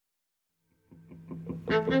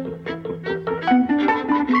Hello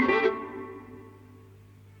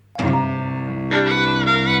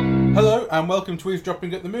and welcome to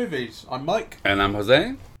Eavesdropping at the Movies. I'm Mike. And I'm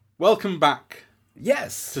Jose. Welcome back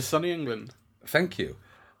Yes. to sunny England. Thank you.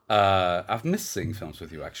 I've missed seeing films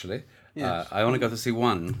with you, actually. Yes. I only got to see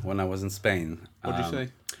one when I was in Spain. What did you say?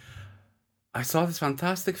 I saw this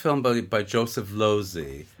fantastic film by Joseph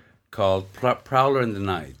Losey called Prowler in the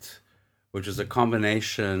Night, which is a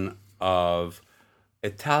combination of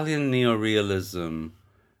Italian neorealism,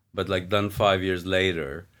 but like done 5 years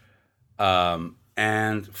later,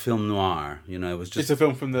 and film noir. You know, it was just... It's a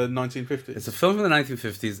film from the 1950s. It's a film from the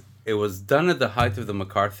 1950s. It was done at the height of the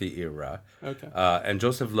McCarthy era. Okay. And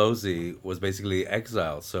Joseph Losey was basically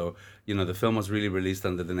exiled. So, you know, the film was really released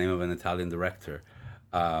under the name of an Italian director.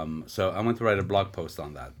 So I went to write a blog post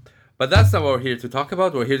on that. But that's not what we're here to talk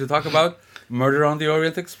about. We're here to talk about Murder on the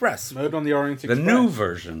Orient Express. Murder on the Orient Express. The new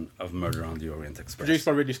version of Murder on the Orient Express. Produced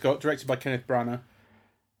by Ridley Scott, directed by Kenneth Branagh.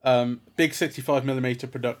 Big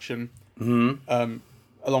 65mm production. Mm-hmm.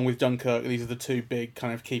 Along with Dunkirk, these are the two big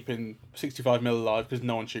kind of keeping 65mm alive because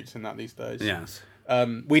no one shoots in that these days. Yes.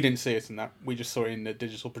 We didn't see it in that. We just saw it in the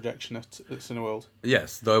digital projection at Cineworld.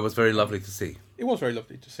 Yes, though it was very lovely to see. It was very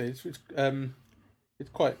lovely to see.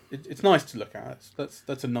 It's nice to look at.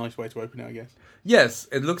 That's a nice way to open it, I guess. Yes,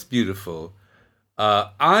 it looks beautiful.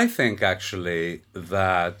 I think actually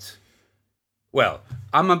that, well,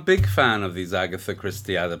 I'm a big fan of these Agatha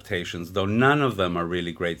Christie adaptations, though none of them are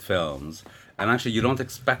really great films. And actually, you don't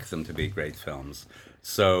expect them to be great films.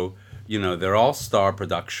 So, you know, they're all star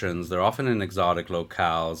productions. They're often in exotic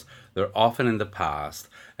locales. They're often in the past.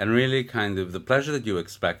 And really kind of the pleasure that you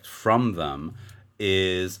expect from them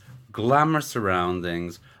is glamorous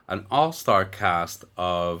surroundings, an all-star cast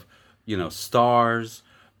of, you know, stars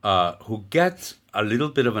who get a little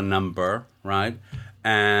bit of a number, right?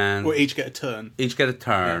 And or each get a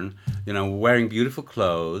turn. You know, wearing beautiful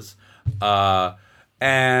clothes,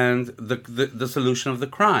 and the solution of the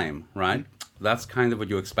crime, right? That's kind of what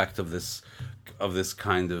you expect of this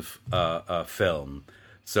kind of film.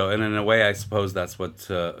 So, and in a way, I suppose that's what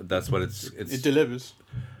it's. It delivers.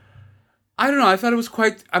 I don't know. I thought it was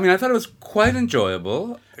quite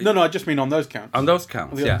enjoyable. No, I just mean on those counts. On those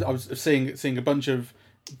counts, yeah. I was seeing a bunch of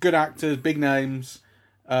good actors, big names,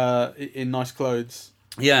 in nice clothes.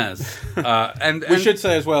 Yes, and we should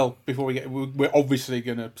say as well before we're obviously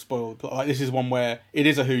going to spoil the plot. Like, this is one where it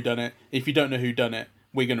is a whodunit. If you don't know who done it,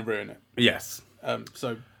 we're going to ruin it. Yes.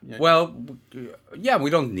 So. Yeah. Well, yeah, we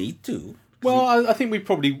don't need to. Well, I think we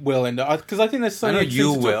probably will end up because I think there's something. I know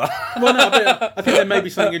you will. Well, no, but I think there may be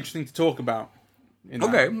something interesting to talk about.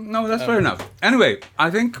 Okay, no, that's fair enough. Anyway, I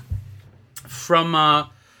think from a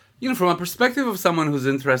perspective of someone who's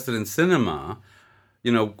interested in cinema,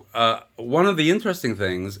 you know, one of the interesting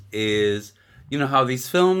things is, you know, how these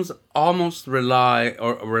films almost rely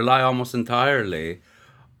almost entirely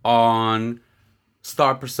on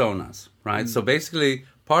star personas, right? So basically,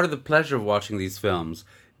 part of the pleasure of watching these films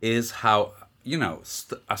is how, you know,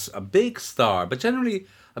 a big star, but generally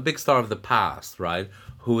a big star of the past, right,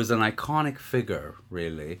 who is an iconic figure,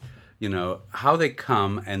 really, you know, how they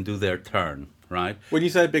come and do their turn, right? When you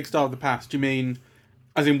say a big star of the past, do you mean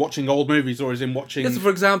as in watching old movies or as in watching... Yes, for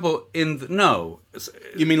example, no.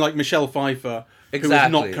 You mean like Michelle Pfeiffer,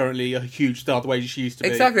 exactly. who is not currently a huge star the way she used to be.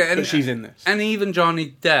 Exactly. But she's in this. And even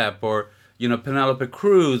Johnny Depp or, you know, Penelope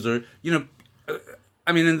Cruz or, you know...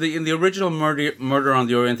 I mean, in the original Murder on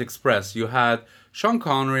the Orient Express, you had Sean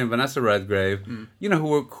Connery and Vanessa Redgrave, you know, who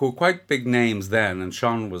were quite big names then, and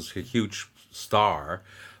Sean was a huge star.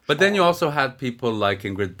 But then you also had people like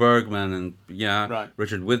Ingrid Bergman and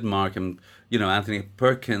Richard Widmark and, you know, Anthony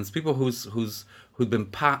Perkins, people whose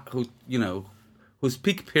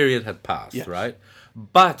peak period had passed, yes. Right?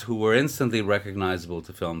 But who were instantly recognizable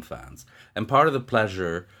to film fans. And part of the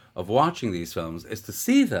pleasure of watching these films is to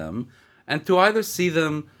see them and to either see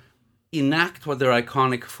them enact what they're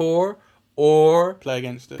iconic for or play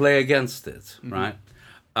against it, mm-hmm. Right?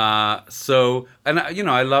 So, and you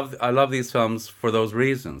know, I love these films for those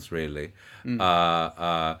reasons, really. And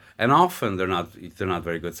often they're not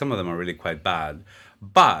very good. Some of them are really quite bad.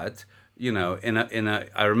 But you know,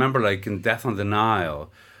 I remember like in Death on the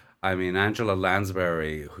Nile, I mean Angela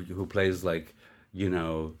Lansbury, who plays like, you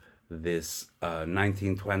know, this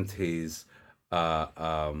 1920s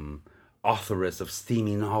authoress of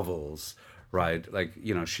steamy novels, right? Like,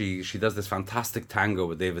 you know, she does this fantastic tango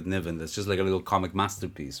with David Niven that's just like a little comic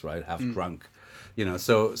masterpiece, right? Half drunk, you know.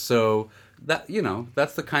 So that, you know,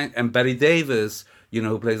 that's the kind. And Betty Davis, you know,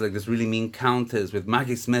 who plays like this really mean countess with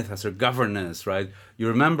Maggie Smith as her governess, right? You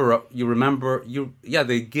remember.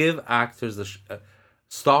 They give actors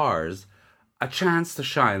stars a chance to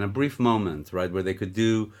shine, a brief moment, right, where they could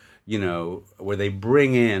do, where they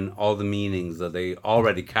bring in all the meanings that they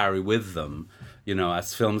already carry with them,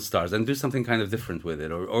 as film stars, and do something kind of different with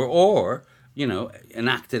it, or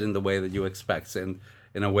enact it in the way that you expect, and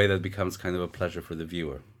in a way that becomes kind of a pleasure for the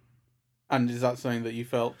viewer. And is that something that you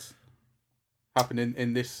felt happened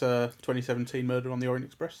in this 2017 Murder on the Orient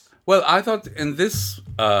Express? Well, I thought in this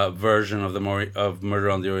version of of Murder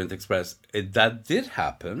on the Orient Express, that did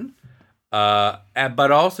happen,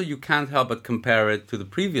 but also you can't help but compare it to the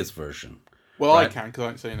previous version. Well, right? I can because I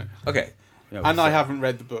haven't seen it. Okay. Yeah, and I haven't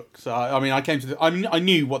read the book, so I came to I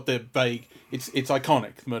knew what the vague. It's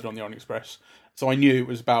iconic, Murder on the Orient Express. So I knew it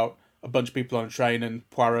was about a bunch of people on a train and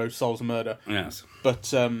Poirot solves a murder. Yes.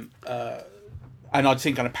 But and I'd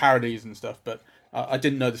seen kind of parodies and stuff, but I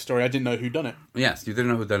didn't know the story. I didn't know who done it. Yes, you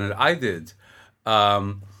didn't know who done it. I did.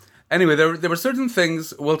 Anyway, there were certain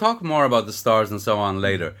things. We'll talk more about the stars and so on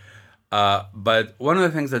later. But one of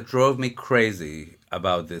the things that drove me crazy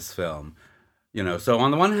about this film, so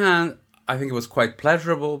on the one hand, I think it was quite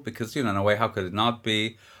pleasurable because, in a way, how could it not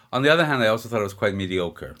be? On the other hand, I also thought it was quite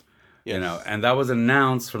mediocre. Yes. And that was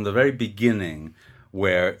announced from the very beginning,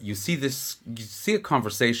 where you see a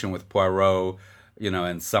conversation with Poirot,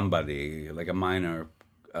 and somebody, like a minor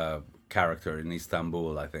character in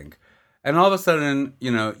Istanbul, I think. And all of a sudden,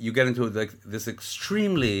 you get into this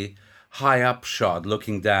extremely high up shot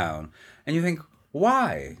looking down, and you think,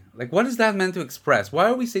 why? Like, what is that meant to express? Why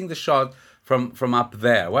are we seeing the shot from up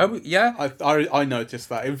there? Why are we, yeah? I noticed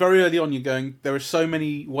that. Very early on, you're going, there are so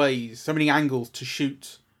many ways, so many angles to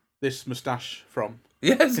shoot this moustache from.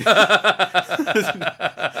 Yes. Because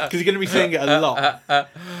you're going to be seeing it a lot.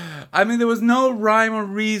 I mean, there was no rhyme or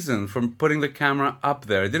reason from putting the camera up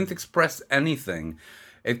there. It didn't express anything.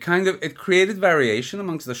 It created variation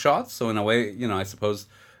amongst the shots. So in a way, I suppose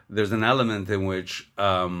there's an element in which,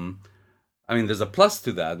 there's a plus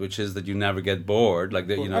to that, which is that you never get bored. Like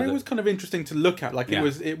that, it was kind of interesting to look at. Like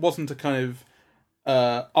it wasn't a kind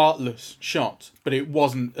of artless shot, but it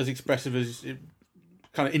wasn't as expressive as it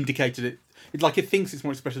kind of indicated it. It thinks it's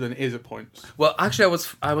more expressive than it is at points. Well, actually,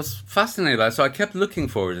 I was fascinated by it, so I kept looking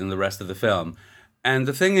for it in the rest of the film. And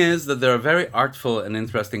the thing is that there are very artful and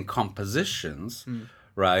interesting compositions,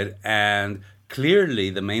 right? And clearly,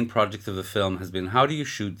 the main project of the film has been, how do you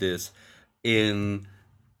shoot this in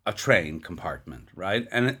a train compartment, right?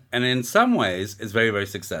 And in some ways, it's very, very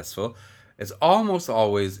successful. It's almost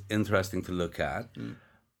always interesting to look at.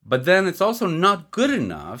 But then it's also not good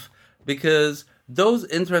enough because those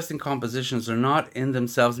interesting compositions are not in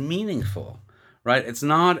themselves meaningful, right? It's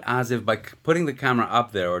not as if by putting the camera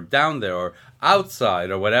up there or down there or outside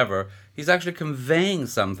or whatever, he's actually conveying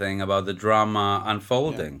something about the drama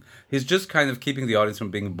unfolding. Yeah. He's just kind of keeping the audience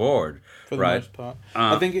from being bored, for the right? most part.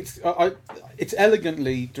 I think it's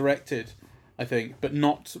elegantly directed, I think, but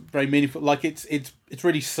not very meaningful. Like it's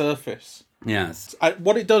really surface. Yes.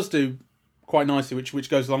 What it does do quite nicely, which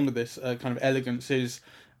goes along with this kind of elegance, is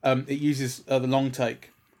it uses the long take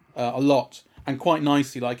a lot and quite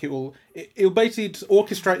nicely. Like it'll basically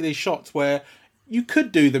orchestrate these shots where you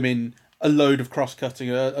could do them in a load of cross cutting,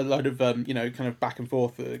 a load of kind of back and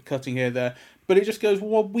forth cutting here there, but it just goes,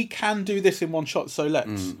 well, we can do this in one shot, so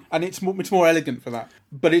let's. And it's more elegant for that.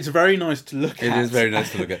 But it's very nice to look at. It is very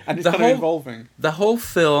nice to look at, and it's kind of involving. The whole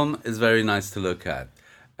film is very nice to look at,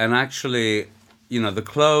 and actually, the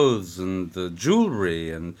clothes and the jewelry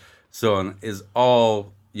and so on is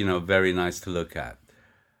all very nice to look at.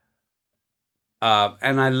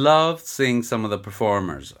 And I loved seeing some of the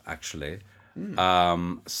performers, actually.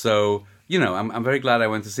 So, I'm very glad I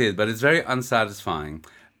went to see it, but it's very unsatisfying.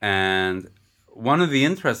 And one of the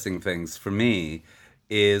interesting things for me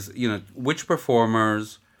is, which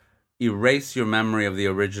performers erase your memory of the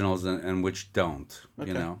originals and which don't,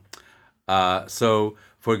 So,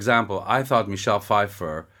 for example, I thought Michelle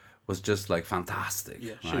Pfeiffer was just fantastic.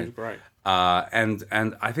 Yeah, she was great.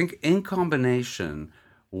 And I think in combination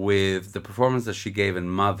with the performance that she gave in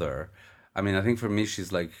Mother, I think for me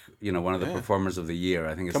she's one of the performers of the year.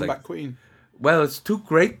 I think it's comeback queen. Well, it's two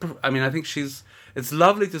great. I think it's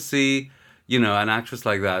lovely to see an actress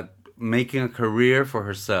like that making a career for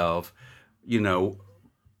herself.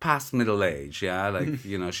 Past middle age,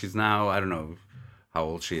 yeah. She's now, I don't know how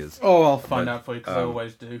old she is. Oh, I'll find out for you because I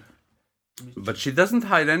always do. But she doesn't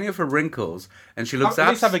hide any of her wrinkles, and she looks. At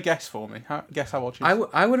least have a guess for me. Guess how old she is.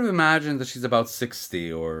 I would have imagined that she's about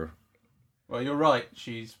 60 or. Well, you're right.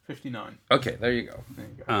 She's 59. Okay, there you go. There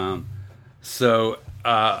you go.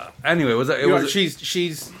 Anyway,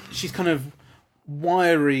 she's kind of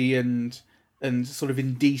wiry and sort of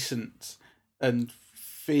indecent and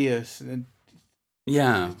fierce and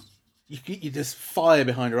yeah. you just fire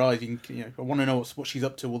behind her eyes. I want to know what she's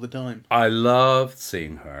up to all the time. I loved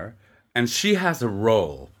seeing her, and she has a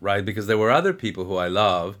role, right? Because there were other people who I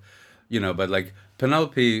love, but like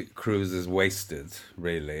Penelope Cruz is wasted,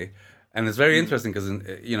 really, and it's very interesting because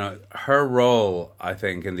her role, I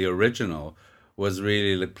think, in the original was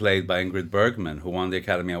really played by Ingrid Bergman, who won the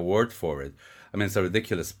Academy Award for it. I mean, it's a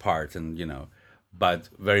ridiculous part, and but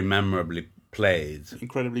very memorably played.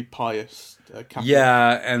 Incredibly pious.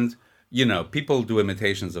 Yeah, and people do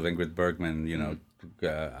imitations of Ingrid Bergman,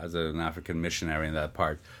 as an African missionary in that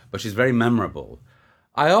part, but she's very memorable.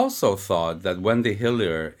 I also thought that Wendy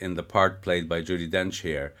Hillier in the part played by Judi Dench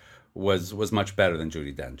here was much better than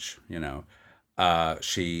Judi Dench.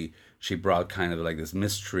 She brought kind of like this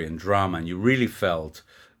mystery and drama, and you really felt,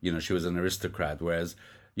 she was an aristocrat, whereas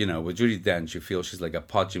with Judi Dench, you feel she's like a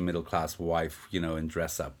podgy middle-class wife, in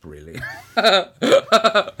dress-up, really.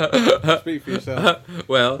 Speak for yourself.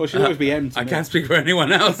 Well, she'll always be empty. I can't speak for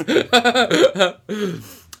anyone else.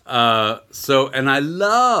 And I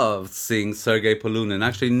loved seeing Sergei Polunin.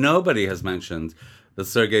 Actually, nobody has mentioned that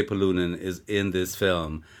Sergei Polunin is in this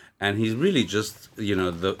film. And he's really just,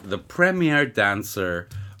 the premier dancer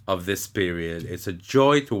of this period. It's a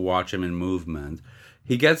joy to watch him in movement.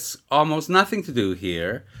 He gets almost nothing to do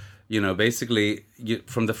here. Basically,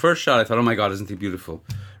 from the first shot, I thought, oh my God, isn't he beautiful?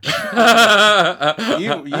 You were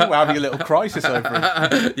having a little crisis over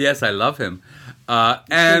it. Yes, I love him.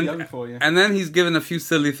 Too young for you. And then he's given a few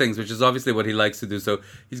silly things, which is obviously what he likes to do. So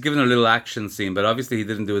he's given a little action scene, but obviously he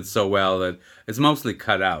didn't do it so well that it's mostly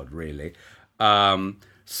cut out, really.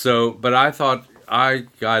 But I thought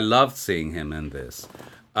I loved seeing him in this.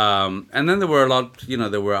 And then there were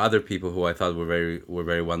there were other people who I thought were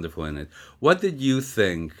very wonderful in it. What did you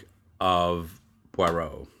think of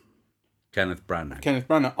Poirot? Kenneth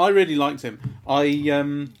Branagh. I really liked him.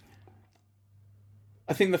 I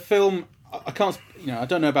think the film, I can't, I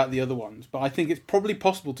don't know about the other ones, but I think it's probably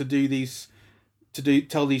possible to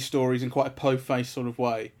tell these stories in quite a po-faced sort of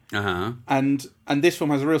way. Uh-huh. And this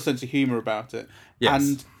film has a real sense of humour about it.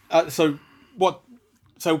 Yes. And so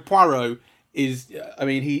Poirot is,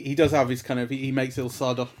 he does have his kind of, he makes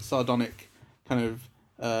little sardonic kind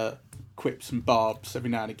of quips and barbs every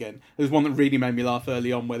now and again. There's one that really made me laugh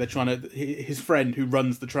early on where they're trying to, his friend who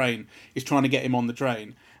runs the train is trying to get him on the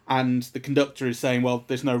train, and the conductor is saying, well,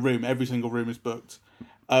 there's no room, every single room is booked.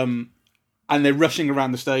 And they're rushing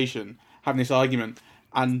around the station having this argument,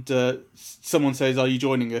 and someone says, are you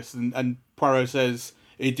joining us? And Poirot says,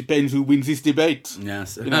 it depends who wins this debate.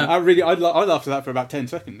 Yes. I laughed at that for about 10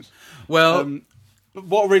 seconds. Well,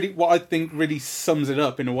 what I think really sums it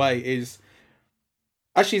up in a way is,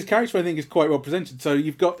 actually his character I think is quite well presented. So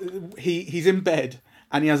you've got, he's in bed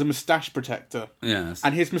and he has a moustache protector. Yes.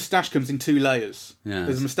 And his moustache comes in 2 layers. Yes.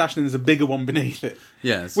 There's a moustache and there's a bigger one beneath it.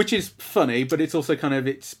 Yes. Which is funny, but it's also kind of,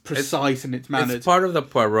 it's precise and it's mannered. It's part of the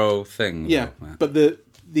Poirot thing. Yeah. But the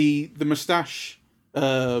moustache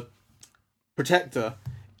protector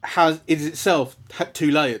is itself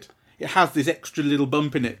 2 layered. It has this extra little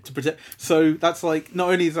bump in it to protect. So that's like, not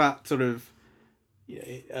only is that sort of,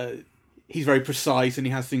 he's very precise and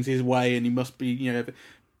he has things his way and he must be,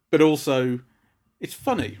 but also it's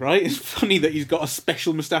funny, right? It's funny that he's got a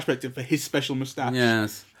special moustache protector for his special moustache.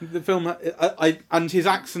 Yes. The film, and his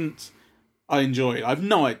accent, I enjoy. I have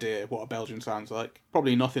no idea what a Belgian sounds like.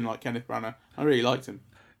 Probably nothing like Kenneth Branagh. I really liked him.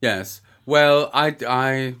 Yes. Well,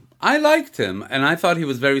 I liked him, and I thought he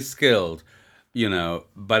was very skilled,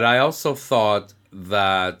 but I also thought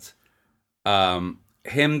that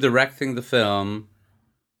him directing the film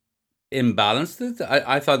imbalanced it.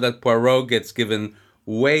 I thought that Poirot gets given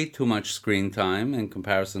way too much screen time in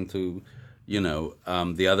comparison to,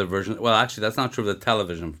 the other version. Well, actually, that's not true of the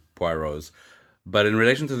television Poirots. But in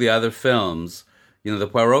relation to the other films, the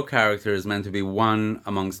Poirot character is meant to be one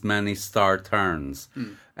amongst many star turns.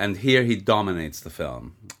 And here he dominates the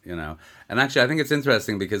film, And actually, I think it's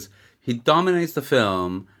interesting because he dominates the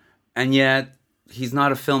film, and yet he's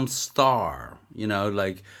not a film star,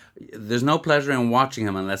 there's no pleasure in watching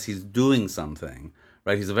him unless he's doing something,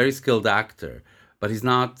 right? He's a very skilled actor, but he's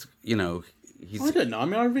not, he's... I don't know.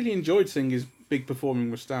 I really enjoyed seeing his big performing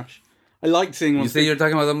moustache. I liked seeing... You say you're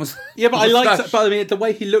talking about the moustache? Yeah, but I liked... But the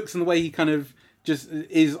way he looks and the way he kind of just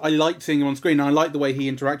is... I liked seeing him on screen. And I like the way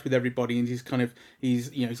he interacts with everybody, and he's kind of... He's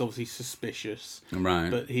obviously suspicious. Right.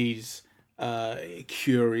 But he's...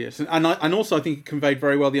 curious, and also I think it conveyed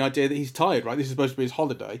very well the idea that he's tired. Right, this is supposed to be his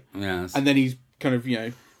holiday. Yes, and then he's kind of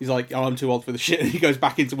he's like, oh, I'm too old for the shit, and he goes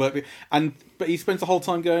back into work. But he spends the whole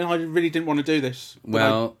time going, I really didn't want to do this.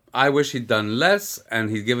 Well, I wish he'd done less, and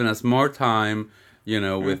he'd given us more time.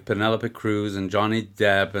 With Penelope Cruz and Johnny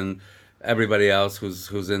Depp, and everybody else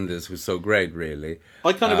who's in this who's so great, really.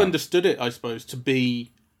 I kind of understood it, I suppose, to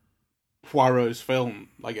be Poirot's film,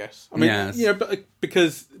 I guess. I mean, Yes. but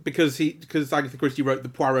because Agatha Christie wrote the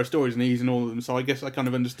Poirot stories and he's in all of them, so I guess I kind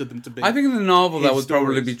of understood them to be. I think in the novel that his would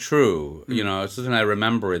probably stories. be true. Certainly I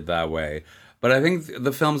remember it that way. But I think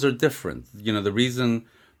the films are different. The reason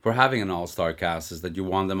for having an all-star cast is that you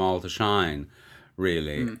want them all to shine,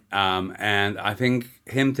 really. And I think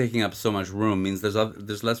him taking up so much room means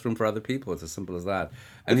there's less room for other people. It's as simple as that.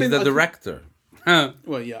 And he's the director.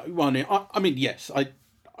 Well, yeah. Well, I mean, yes, I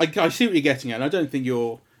see what you're getting at. And I don't think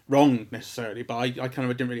you're wrong necessarily, but I kind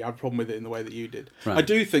of didn't really have a problem with it in the way that you did. Right. I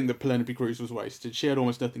do think that Penelope Cruz was wasted. She had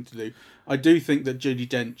almost nothing to do. I do think that Judi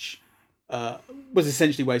Dench was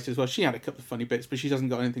essentially wasted as well. She had a couple of funny bits, but she hasn't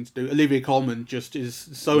got anything to do. Olivia Colman just is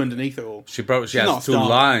so underneath it all. She has not a 2 star.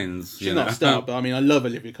 lines. She's not a star, but I mean, I love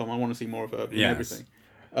Olivia Colman. I want to see more of her in Yes. everything.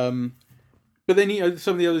 But then,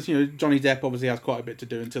 some of the others, Johnny Depp obviously has quite a bit to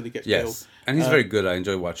do until he gets killed. Yes. And he's very good. I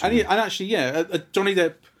enjoy watching him. And actually, Johnny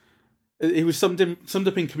Depp, he was summed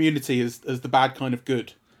up in Community as the bad kind of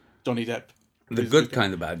good. Johnny Depp. The good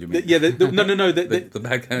kind of bad, you mean? Yeah, no. The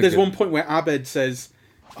bad kind of There's good. one point where Abed says,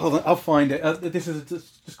 I'll find it. This is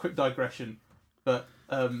just a quick digression, but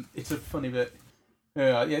it's a funny bit.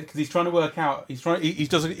 Yeah, because he's trying to work out. He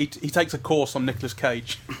takes a course on Nicolas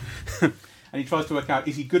Cage, and he tries to work out,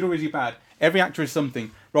 is he good or is he bad? Every actor is something.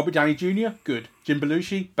 Robert Downey Jr., good. Jim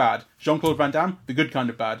Belushi, bad. Jean-Claude Van Damme, the good kind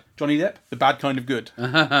of bad. Johnny Depp, the bad kind of good.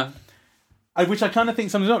 Which I kind of think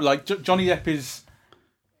sums it up. Like, Johnny Depp is...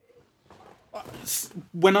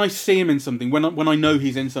 When I see him in something, when I know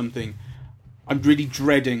he's in something, I'm really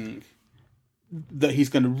dreading that he's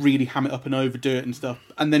going to really ham it up and overdo it and stuff.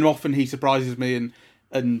 And then often he surprises me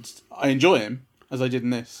and I enjoy him, as I did in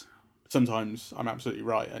this. Sometimes I'm absolutely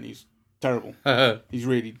right and he's terrible. He's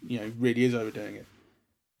really, really is overdoing it.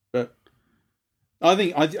 But I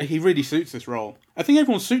think he really suits this role. I think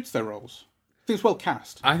everyone suits their roles. I think it's well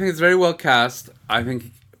cast. I think it's very well cast. I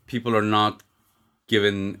think people are not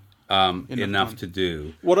given enough time to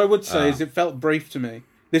do. What I would say is it felt brief to me.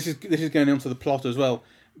 This is going on to the plot as well.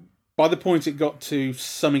 By the point it got to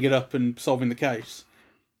summing it up and solving the case,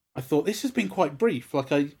 I thought this has been quite brief.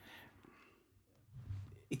 Like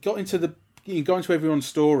it got into everyone's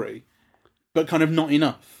story, but kind of not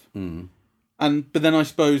enough. But then I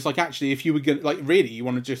suppose, like, actually, if you were going, like, really, you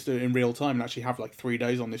want to just do it in real time and actually have like 3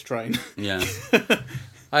 days on this train. Yeah.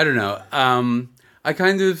 I don't know. I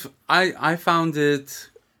found it,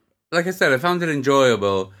 like I said, I found it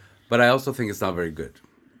enjoyable, but I also think it's not very good.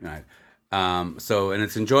 Right. And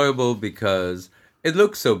it's enjoyable because it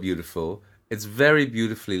looks so beautiful. It's very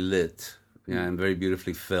beautifully lit, and very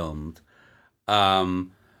beautifully filmed.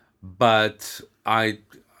 But I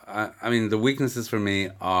mean, the weaknesses for me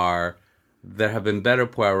are there have been better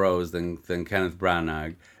Poirots than Kenneth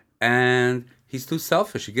Branagh, and he's too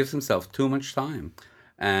selfish. He gives himself too much time,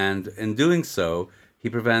 and in doing so, he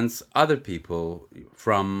prevents other people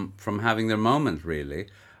from having their moment, really.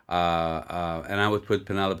 And I would put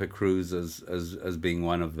Penelope Cruz as being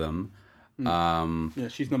one of them. Yeah,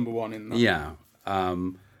 she's number one in that. Yeah.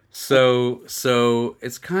 So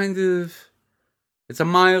it's it's a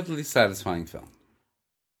mildly satisfying film.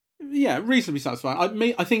 Yeah, reasonably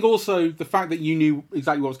satisfying. I think also the fact that you knew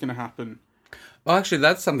exactly what was going to happen. Well, actually,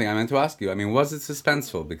 that's something I meant to ask you. I mean, was it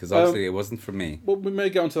suspenseful? Because obviously it wasn't for me. Well, we may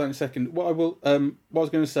get onto that in a second. What I was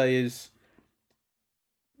going to say is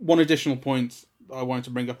one additional point I wanted to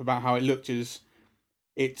bring up about how it looked is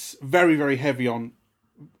it's very, very heavy on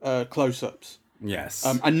close-ups. Yes.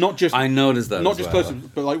 And not just... I noticed that not as just well. close-ups,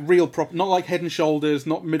 but like real prop... Not like head and shoulders,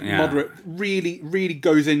 not moderate. Really, really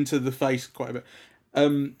goes into the face quite a bit.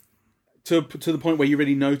 To the point where you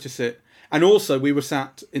really notice it. And also, we were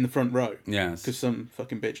sat in the front row. Yes. Because some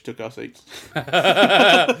fucking bitch took our seats.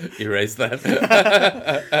 Erase that.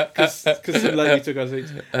 Because some lady took our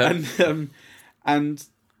seats. And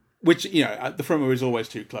which, the front row is always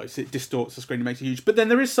too close. It distorts the screen and makes it huge. But then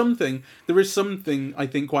there is something, I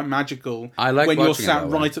think, quite magical I like when you're watching it sat that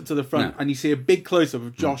way. right up to the front and you see a big close-up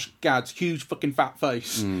of Josh Gad's huge fucking fat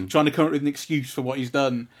face trying to come up with an excuse for what he's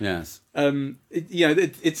done. Yes.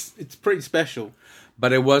 It's pretty special.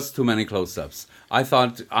 But it was too many close-ups. I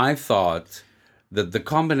thought that the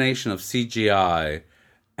combination of CGI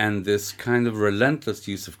and this kind of relentless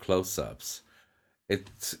use of close-ups, it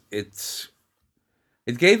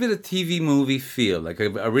gave it a TV movie feel, like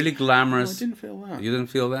a really glamorous... I didn't feel that. You didn't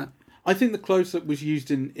feel that? I think the close-up was used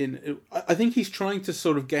in I think he's trying to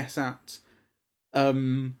sort of guess at...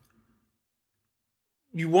 You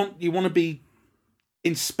want to be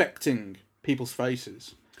inspecting people's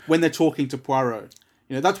faces when they're talking to Poirot.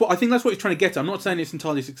 You know, I think that's what he's trying to get at. I'm not saying it's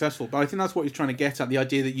entirely successful, but I think that's what he's trying to get at. The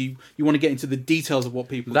idea that you want to get into the details of what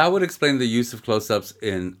people. That would explain the use of close-ups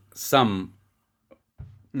in some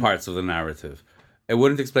parts of the narrative. It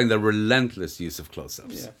wouldn't explain the relentless use of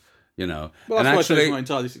close-ups. Yeah. You know, Well, that's why I say it's not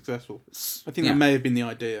entirely successful. I think that may have been the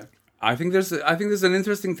idea. I think there's an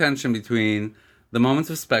interesting tension between the moments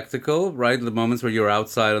of spectacle, right? The moments where you're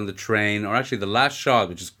outside on the train, or actually the last shot,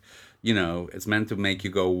 which is, you know, it's meant to make you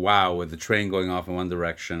go wow, with the train going off in one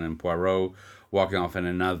direction and Poirot walking off in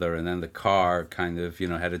another, and then the car kind of, you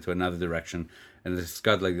know, headed to another direction, and it's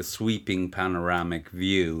got like a sweeping panoramic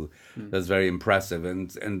view that's very impressive.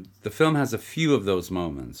 And the film has a few of those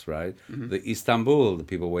moments, right? Mm-hmm. The Istanbul, the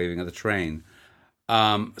people waving at the train.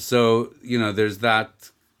 So, you know, there's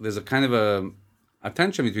a kind of a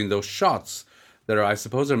tension between those shots that are, I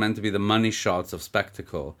suppose, are meant to be the money shots of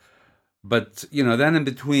spectacle. But, you know, then in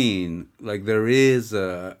between, like, there is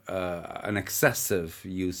an excessive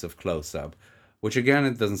use of close-up, which, again,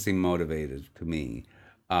 it doesn't seem motivated to me,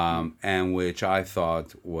 and which I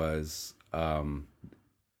thought was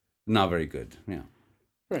not very good. Yeah.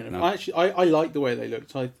 Fair enough. No. I like the way they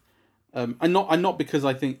looked. And not because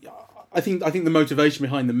I think the motivation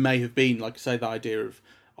behind them may have been, like I say, the idea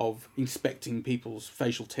of inspecting people's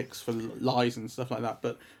facial tics for lies and stuff like that.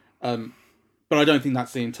 But I don't think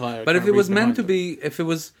that's the entire. But if it was meant to be, if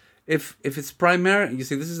it's primary, you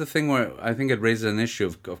see, this is the thing where I think it raises an issue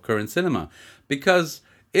of current cinema, because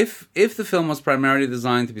if the film was primarily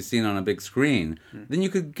designed to be seen on a big screen, then you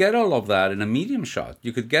could get all of that in a medium shot.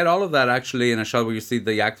 You could get all of that actually in a shot where you see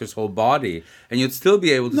the actor's whole body, and you'd still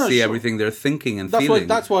be able to see everything they're thinking and feeling.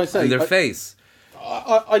 That's why I say in their face.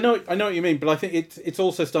 I know what you mean, but I think it's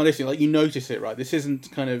also stylistic. Like, you notice it, right? This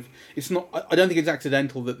isn't kind of. It's not. I don't think it's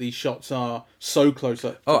accidental that these shots are so close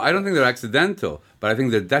up. Oh, I don't think they're accidental, but I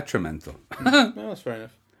think they're detrimental. No, that's fair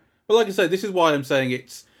enough. But like I say, this is why I'm saying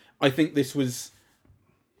it's. I think this was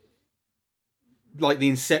like the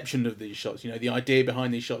inception of these shots. You know, the idea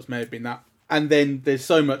behind these shots may have been that, and then there's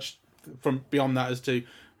so much from beyond that as to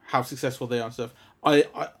how successful they are and stuff.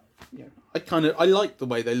 I liked the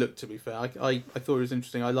way they looked. To be fair, I thought it was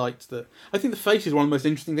interesting. I liked that. I think the face is one of the most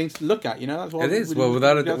interesting things to look at. You know, that's why it is.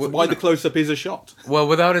 Why the close up is a shot. Well,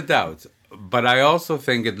 without a doubt. But I also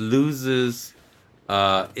think it loses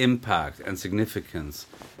impact and significance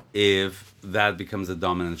if that becomes a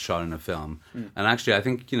dominant shot in a film. And actually, I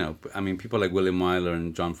think, you know, I mean, people like William Wyler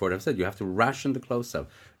and John Ford have said you have to ration the close up.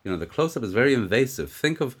 You know, the close up is very invasive.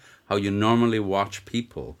 Think of how you normally watch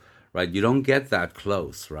people, right? You don't get that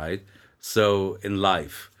close, right? So in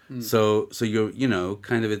life, so you're, you know,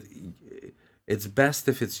 kind of it's best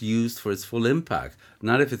if it's used for its full impact,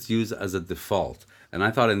 not if it's used as a default. And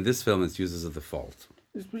I thought in this film it's used as a default.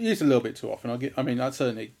 It's used a little bit too often. That's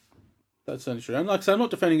certainly true. And like I said, I'm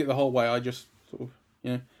not defending it the whole way. I just sort of,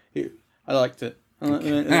 you know, I liked it.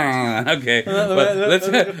 Okay, but let's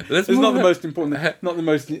it's not the most important, not the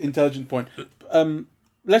most intelligent point.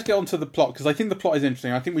 Let's get on to the plot, because I think the plot is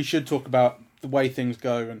interesting. I think we should talk about the way things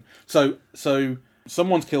go. And so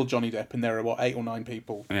someone's killed Johnny Depp, and there are 8 or 9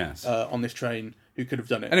 people on this train who could have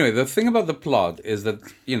done it. Anyway, the thing about the plot is that,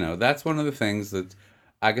 you know, that's one of the things that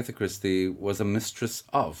Agatha Christie was a mistress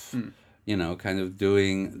of. You know, kind of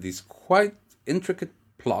doing these quite intricate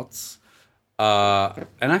plots. And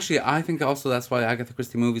actually, I think also that's why Agatha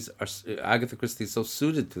Christie is so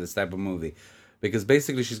suited to this type of movie, because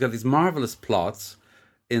basically she's got these marvelous plots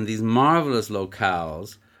in these marvelous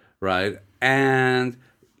locales, right? And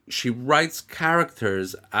she writes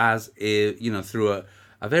characters as if, you know, through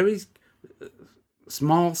a very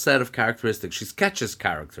small set of characteristics. She sketches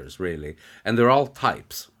characters, really, and they're all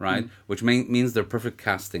types, right? Which means they're perfect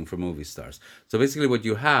casting for movie stars. So basically what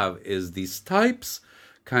you have is these types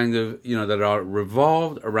kind of, you know, that are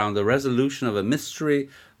revolved around the resolution of a mystery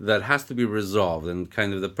that has to be resolved, and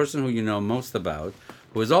kind of the person who you know most about,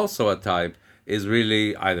 who is also a type, is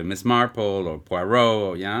really either Miss Marple or Poirot,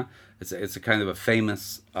 or it's a kind of a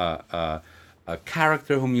famous a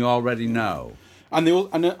character whom you already know. And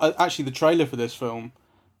actually the trailer for this film,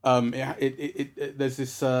 there's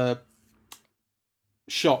this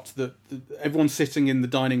shot that everyone's sitting in the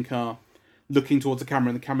dining car, looking towards the camera,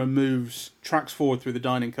 and the camera tracks forward through the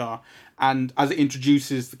dining car, and as it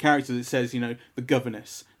introduces the characters, it says, you know, the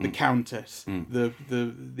governess, the countess,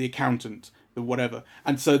 the accountant, the whatever,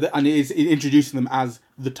 and so it is introducing them as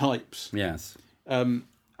the types. Yes.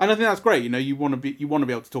 And I think that's great. You know, you want to be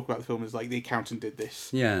able to talk about the film as like the accountant did this,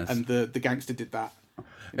 yes, and the gangster did that.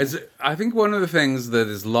 I think one of the things that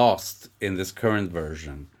is lost in this current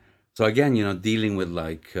version. So again, you know, dealing with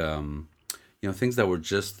like you know, things that were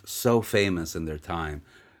just so famous in their time.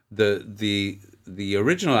 the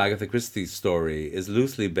original Agatha Christie story is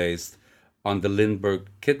loosely based on the Lindbergh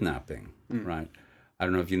kidnapping, right? I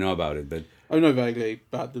don't know if you know about it, but I know vaguely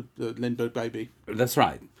about the Lindbergh baby. that's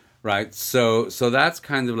right, right. So that's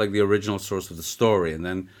kind of like the original source of the story, and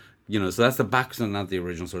then so that's the background, not the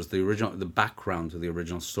original source, the background to the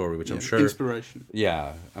original story, which I'm sure Inspiration.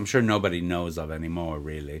 Yeah, I'm sure nobody knows of anymore,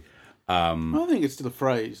 really. I don't think it's still a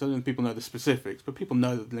phrase. I don't think people know the specifics, but people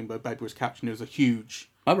know that the Lindbergh baby was captured. It was a huge,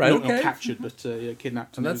 All right, not okay. captured, but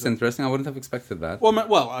kidnapped. And That's interesting. I wouldn't have expected that.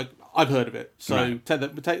 I've heard of it. So Right.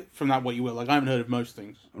 take from that what you will. Like I haven't heard of most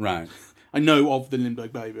things. Right. I know of the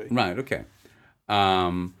Lindbergh baby. Right. Okay.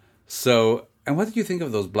 So, and what did you think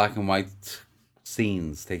of those black and white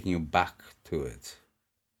scenes taking you back to it?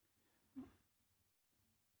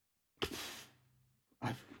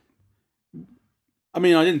 I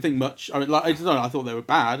mean, I didn't think much. I mean, I don't know. I thought they were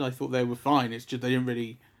bad. I thought they were fine. It's just they didn't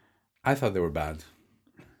really. I thought they were bad.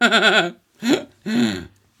 I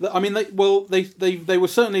mean, they were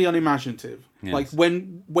certainly unimaginative. Yes. Like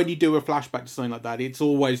when you do a flashback to something like that, it's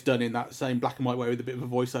always done in that same black and white way with a bit of a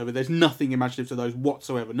voiceover. There's nothing imaginative to those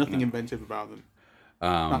whatsoever. Nothing inventive about them.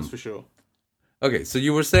 That's for sure. Okay, so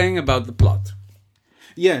you were saying about the plot.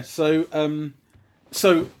 Yeah. So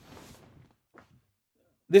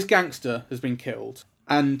this gangster has been killed,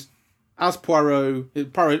 and as Poirot,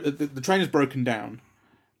 the train is broken down,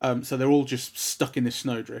 so they're all just stuck in this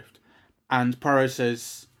snowdrift. And Poirot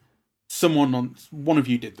says, one of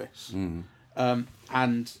you did this, and I'm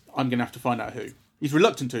going to have to find out who. He's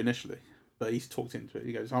reluctant to initially, but he's talked into it.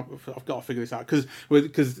 He goes, I've got to figure this out, because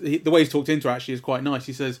the way he's talked into it actually is quite nice.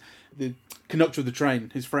 He says, the conductor of the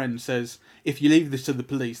train, his friend, says, if you leave this to the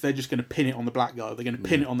police, they're just going to pin it on the black guy. They're going to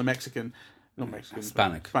pin it on the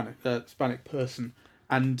Hispanic person,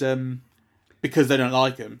 and because they don't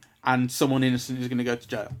like him, and someone innocent is going to go to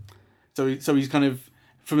jail. So he's kind of,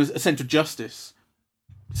 from a sense of justice,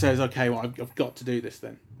 says, okay, well, I've got to do this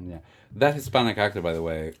then. Yeah, that Hispanic actor, by the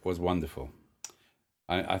way, was wonderful.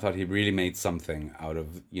 I thought he really made something out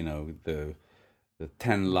of the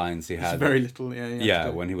 10 lines he had. It's very little, yeah.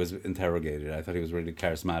 When he was interrogated, I thought he was really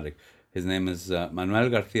charismatic. His name is Manuel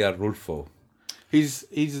Garcia Rulfo. He's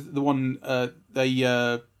the one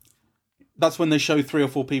that's when they show 3 or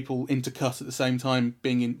 4 people intercut at the same time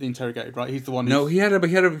being interrogated, right? He's the one. No, he had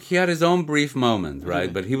his own brief moment, right?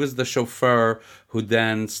 Mm-hmm. But he was the chauffeur who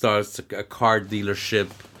then starts a car dealership,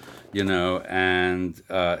 and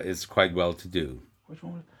is quite well to do. Which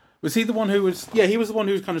one was he? The one who was? Yeah, he was the one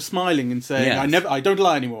who was kind of smiling and saying, yes. I don't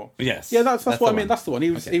lie anymore." Yes. Yeah, that's what I mean. That's the one.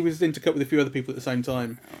 He was intercut with a few other people at the same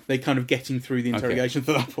time. They kind of getting through the interrogation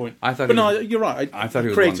to that point. I thought, you're right. I thought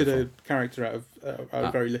he created wonderful. A character out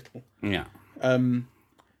of very little. Yeah. He really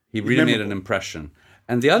memorable. made an impression.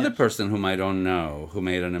 And the other person whom I don't know who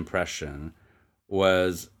made an impression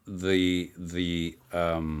was the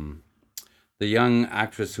young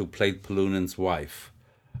actress who played Polounen's wife.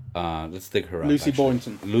 Let's dig her up. Lucy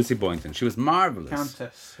Boynton. Lucy Boynton. She was marvelous.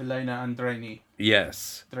 Countess Helena Andreni.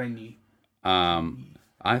 Yes. Andreni.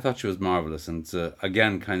 I thought she was marvelous, and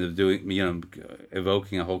again, kind of doing,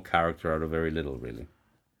 evoking a whole character out of very little, really.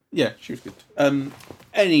 Yeah, she was good.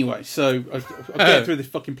 Anyway, so I'll get through this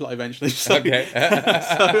fucking plot eventually. So, Okay.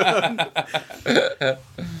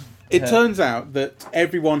 It turns out that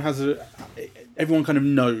everyone kind of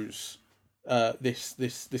knows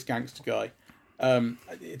this gangster guy.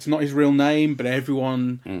 It's not his real name, but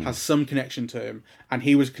everyone has some connection to him, and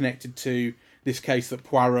he was connected to this case that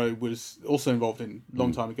Poirot was also involved in a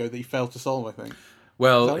long time ago that he failed to solve, I think.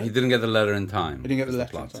 Well, he didn't get the letter in time. He didn't get the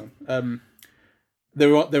letter in time.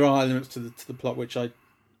 There are elements to the plot which I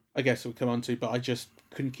guess we'll come on to, but I just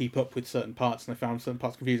couldn't keep up with certain parts, and I found certain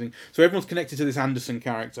parts confusing. So everyone's connected to this Anderson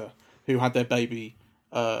character who had their baby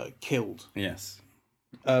killed. Yes.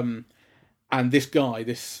 And this guy,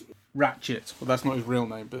 this Ratchet, well, that's not his real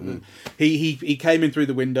name, but he came in through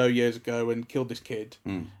the window years ago and killed this kid.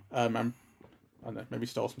 And I don't know, maybe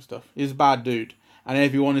stole some stuff. He's a bad dude, and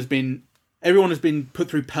everyone has been put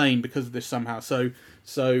through pain because of this somehow. So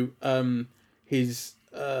his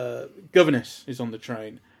governess is on the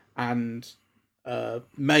train, and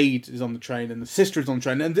maid is on the train, and the sister is on the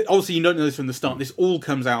train, and obviously you don't know this from the start. This all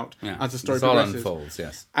comes out as the story progresses. All unfolds,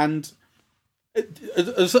 yes. And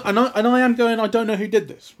I am going, I don't know who did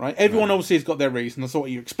this, right? Everyone obviously has got their reason. That's what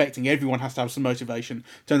you're expecting. Everyone has to have some motivation.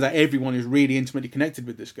 Turns out everyone is really intimately connected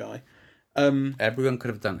with this guy. Everyone could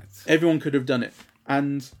have done it. Everyone could have done it.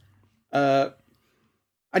 And I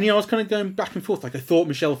was kind of going back and forth. Like, I thought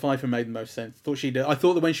Michelle Pfeiffer made the most sense. I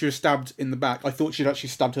thought that when she was stabbed in the back, I thought she'd actually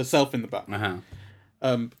stabbed herself in the back.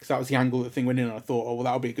 Because that was the angle that thing went in, and I thought, oh, well,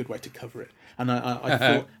 that would be a good way to cover it. And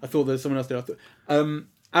I thought there's someone else there.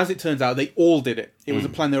 as it turns out, they all did it. It was a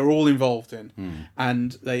plan they were all involved in,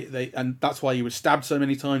 and and that's why he was stabbed so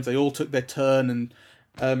many times. They all took their turn, and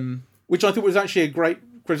which I thought was actually a great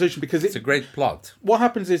resolution, because It's a great plot. what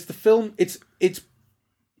happens is the film it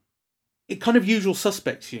kind of usual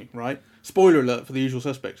suspects you, right? Spoiler alert for the usual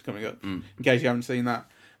suspects coming up, in case you haven't seen that.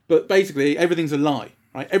 But basically, everything's a lie,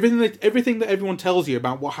 right? Everything that everyone tells you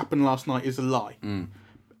about what happened last night is a lie,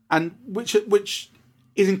 and which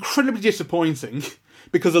is incredibly disappointing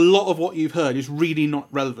because a lot of what you've heard is really not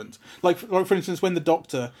relevant. Like for instance, when the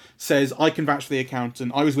doctor says, "I can vouch for the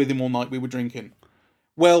accountant. I was with him all night. We were drinking."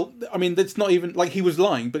 Well, I mean, that's not even like he was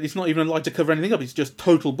lying, but it's not even a lie to cover anything up. It's just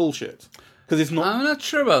total bullshit. Because it's not. I'm not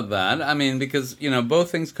sure about that. I mean, because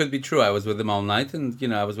both things could be true. I was with him all night, and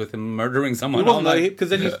I was with him murdering someone all night. Because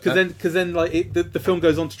then the film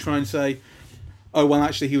goes on to try and say, oh well,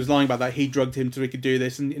 actually he was lying about that. He drugged him so he could do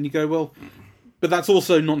this, and you go, well, but that's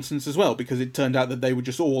also nonsense as well, because it turned out that they were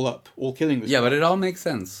just all killing this. Yeah, guy. but it all makes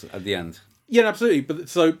sense at the end. Yeah, absolutely.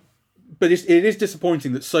 But it is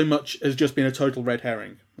disappointing that so much has just been a total red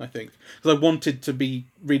herring, I think. Because I wanted to be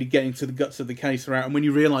really getting to the guts of the case throughout. And when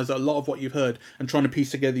you realise that a lot of what you've heard and trying to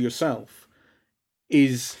piece together yourself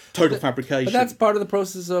is total fabrication. But that's part of the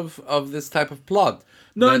process of this type of plot.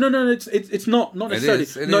 No, it's not necessarily.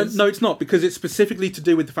 No, it's not, because it's specifically to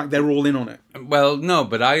do with the fact they're all in on it. Well, no,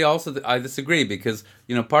 but I disagree, because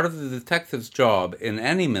part of the detective's job in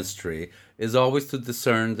any mystery is always to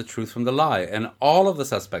discern the truth from the lie, and all of the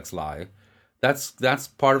suspects lie. That's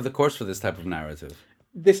part of the course for this type of narrative.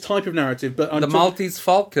 This type of narrative, but the Maltese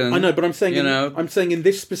Falcon. I know, but I'm saying I'm saying in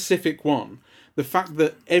this specific one, the fact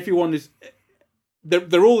that everyone is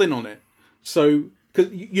they're all in on it. So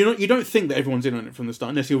because you don't think that everyone's in on it from the start,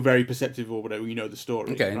 unless you're very perceptive or whatever. You know the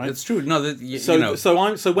story. Okay, right? That's true. No, so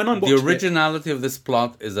when I'm watching the originality of this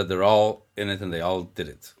plot is that they're all in it and they all did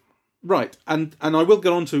it. Right, and I will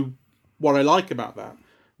get on to what I like about that,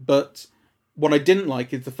 but what I didn't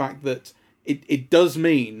like is the fact that it does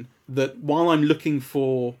mean that while I'm trying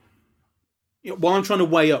to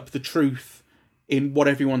weigh up the truth in what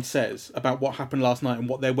everyone says about what happened last night and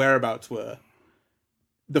what their whereabouts were,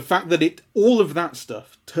 the fact that all of that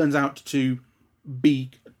stuff turns out to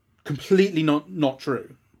be completely not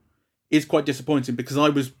true is quite disappointing, because I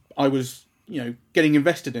was getting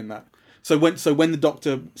invested in that. So when the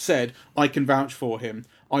doctor said, I can vouch for him,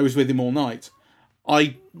 I was with him all night,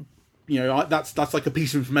 that's like a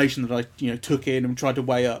piece of information that I took in and tried to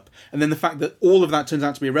weigh up. And then the fact that all of that turns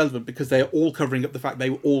out to be irrelevant because they are all covering up the fact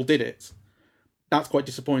they all did it, that's quite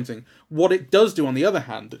disappointing. What it does do, on the other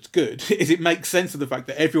hand, that's good, is it makes sense of the fact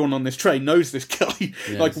that everyone on this train knows this guy.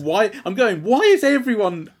 Yes. Like, why does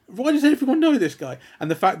everyone know this guy?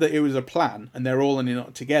 And the fact that it was a plan and they're all in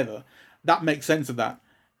it together, that makes sense of that.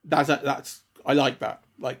 That's I like that.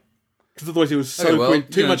 Like, because otherwise it was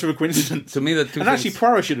too much of a coincidence. To me, actually,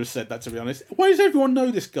 Poirot should have said that, to be honest. Why does everyone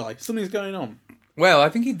know this guy? Something's going on. Well, I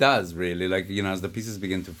think he does, really. Like, as the pieces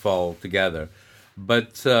begin to fall together.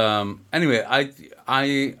 But anyway,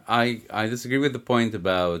 I disagree with the point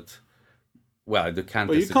about. Well, I can't.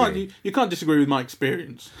 Well, disagree. You can't disagree with my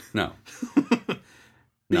experience. No.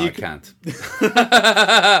 No, I can't.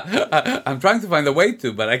 I'm trying to find a way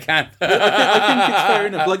to, but I can't. I think it's fair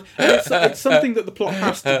enough. Like, it's something that the plot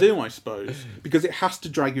has to do, I suppose, because it has to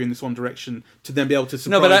drag you in this one direction to then be able to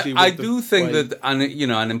surprise you. No, but I do think that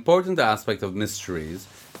an important aspect of mysteries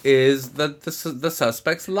is that the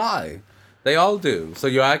suspects lie. They all do. So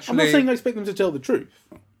you're actually. I'm not saying I expect them to tell the truth.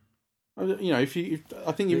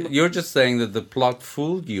 You're just saying that the plot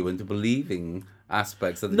fooled you into believing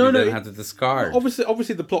aspects that you then had to discard.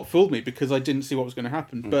 Obviously, the plot fooled me because I didn't see what was going to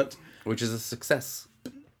happen. But which is a success.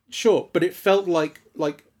 Sure, but it felt like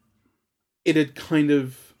it had kind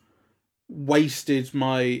of wasted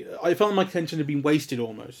my. I felt my attention had been wasted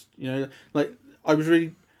almost. Like I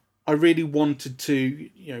really wanted to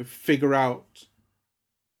figure out.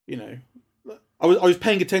 I was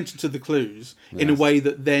paying attention to the clues in a way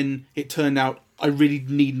that then it turned out I really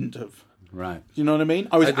needn't have. Right. You know what I mean?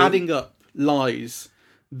 I was adding up lies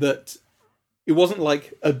that it wasn't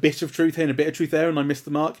like a bit of truth here and a bit of truth there and I missed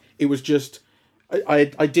the mark. It was just I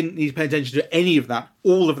didn't need to pay attention to any of that.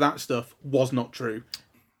 All of that stuff was not true.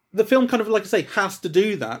 The film kind of, like I say, has to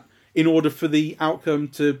do that in order for the outcome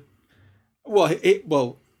to when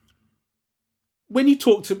you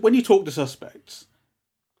talk to suspects,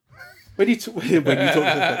 when you see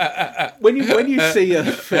a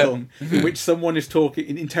film in which someone is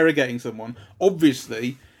interrogating someone,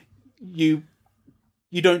 obviously you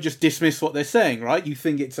don't just dismiss what they're saying, right? You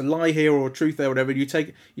think it's a lie here or a truth there, or whatever. You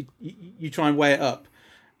try and weigh it up.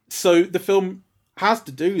 So the film has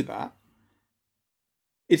to do that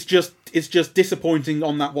it's just disappointing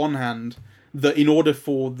on that one hand that in order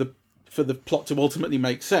for the plot to ultimately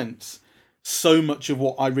make sense, so much of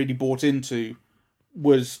what I really bought into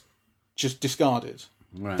was just discarded.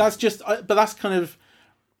 Right. That's just, but that's kind of,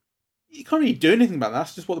 you can't really do anything about that.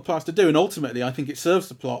 That's just what the plot has to do, and ultimately, I think it serves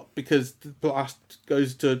the plot because the plot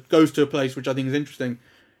goes to a place which I think is interesting.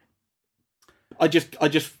 I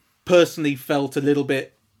just personally felt a little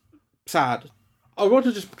bit sad. I want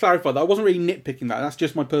to just clarify that I wasn't really nitpicking that. That's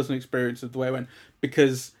just my personal experience of the way it went,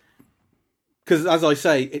 because as I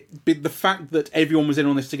say, the fact that everyone was in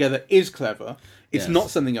on this together is clever. It's not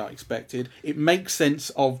something I expected. It makes sense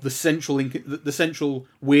of the central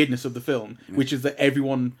weirdness of the film, which is that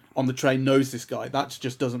everyone on the train knows this guy. That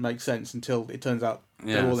just doesn't make sense until it turns out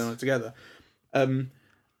they're all in on it together.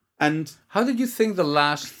 And how did you think the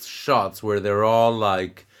last shots where they're all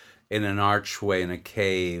like in an archway in a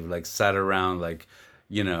cave, like sat around, like,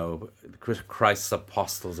 you know, Christ's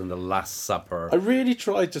apostles in the Last Supper? I really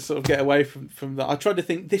tried to sort of get away from that. I tried to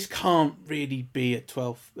think this can't really be a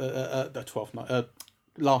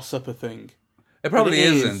Last Supper thing. It probably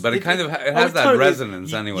isn't, but it has that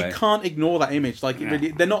resonance anyway. You can't ignore that image. Like,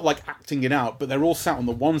 they're not like acting it out, but they're all sat on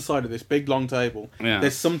the one side of this big long table. Yes.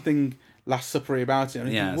 There's something Last Supper-y about it.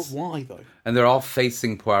 Why though? And they're all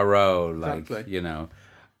facing Poirot, like, Exactly. you know.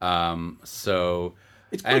 So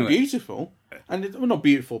it's quite beautiful, and not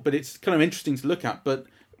beautiful, but it's kind of interesting to look at. But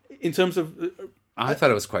in terms of, I thought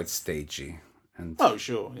it was quite stagey, and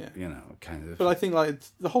sure, yeah, you know, kind of. But I think like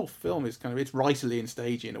the whole film is kind of, it's writerly and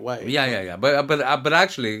stagey in a way. Yeah. But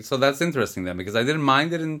actually, so that's interesting then, because I didn't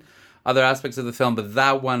mind it in other aspects of the film, but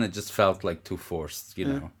that one, it just felt like too forced, you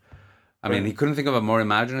know. I mean, he couldn't think of a more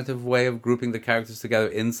imaginative way of grouping the characters together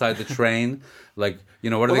inside the train. Like,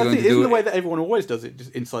 you know, what are they going to do? Isn't the way that everyone always does it,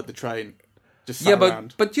 just inside the train, just sat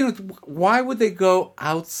around? But you know, why would they go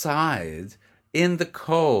outside in the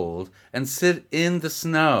cold and sit in the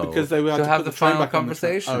snow because they were to have the final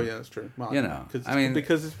conversation? Oh yeah, that's true. Well, you know,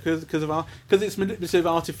 because it's manipulative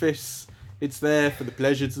artifice. It's there for the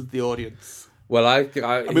pleasures of the audience. Well, I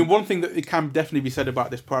mean, one thing that it can definitely be said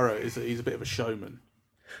about this Poirot is that he's a bit of a showman.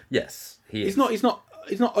 Yes, he is. He's not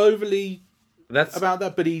overly about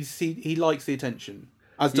that, but he likes the attention,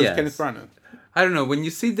 as does Kenneth Branagh. I don't know, when you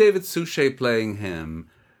see David Suchet playing him,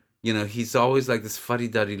 you know, he's always like this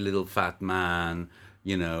fuddy-duddy little fat man,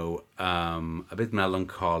 you know, a bit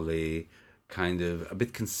melancholy, kind of a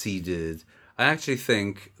bit conceited. I actually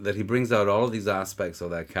think that he brings out all of these aspects of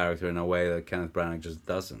that character in a way that Kenneth Branagh just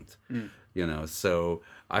doesn't. You know, so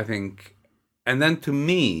I think, and then to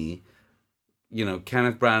me, you know,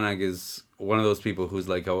 Kenneth Branagh is one of those people who's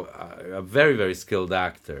like a very, very skilled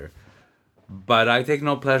actor. But I take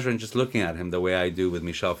no pleasure in just looking at him the way I do with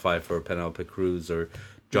Michelle Pfeiffer, Penelope Cruz, or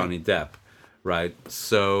Johnny Depp, right?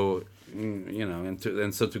 So, you know,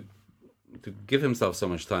 and so to give himself so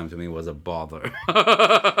much time to me was a bother.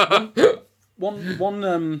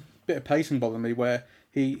 One bit of pacing bothered me where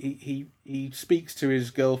he speaks to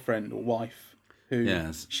his girlfriend or wife, who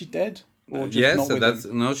is she dead? Or just yes, not so with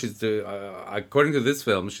him? No, she's according to this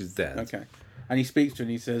film, she's dead. Okay, and he speaks to her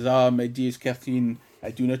and he says, my dear Catherine,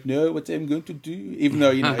 I do not know what I'm going to do, even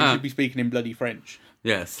though, you know, he should be speaking in bloody French.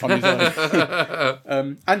 Yes. On his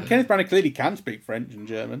own. And Kenneth Branagh clearly can speak French and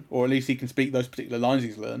German, or at least he can speak those particular lines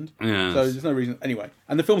he's learned. Yes. So there's no reason. Anyway,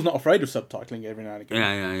 and the film's not afraid of subtitling every now and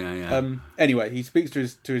again. Yeah. Anyway, he speaks to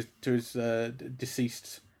his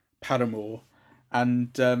deceased paramour, and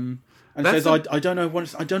says, "I don't know what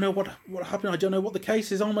happened. I don't know what the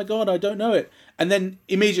case is. Oh my God, I don't know it." And then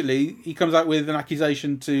immediately he comes out with an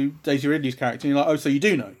accusation to Daisy Ridley's character, and you're like, "Oh, so you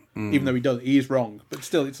do know?" Even though he is wrong, but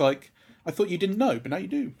still, it's like, I thought you didn't know, but now you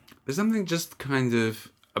do. There's something just kind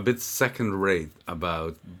of a bit second-rate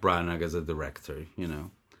about Branagh as a director, you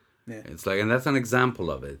know? Yeah. It's like, and that's an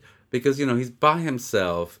example of it. Because, you know, he's by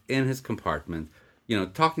himself in his compartment, you know,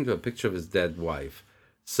 talking to a picture of his dead wife.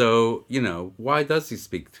 So, you know, why does he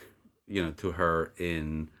speak, to her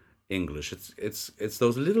in English? It's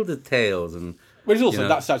those little details and... But it's also,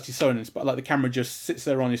 that's actually so uninspired. Like, the camera just sits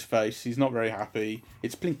there on his face. He's not very happy.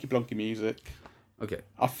 It's plinky plonky music. Okay.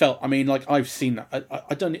 I've seen that.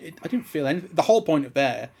 I didn't feel anything. The whole point of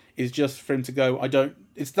there is just for him to go,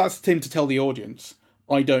 that's him to tell the audience,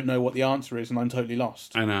 I don't know what the answer is and I'm totally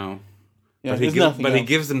lost. I know. Yeah, but he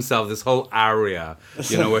gives himself this whole aria,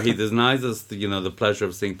 where he denies us, the pleasure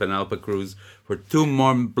of seeing Penelope Cruz for 2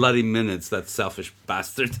 more bloody minutes. That selfish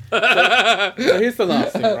bastard. So here's the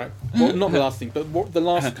last thing, right? Well, not the last thing, but the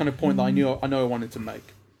last kind of point that I know I wanted to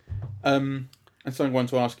make, and something I wanted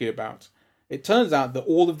to ask you about. It turns out that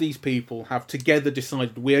all of these people have together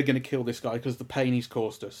decided we're going to kill this guy because of the pain he's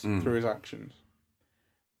caused us through his actions.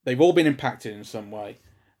 They've all been impacted in some way.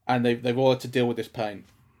 and they've all had to deal with this pain.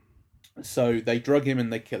 So they drug him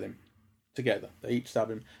and they kill him together. They each stab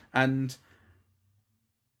him, and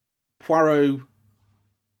Poirot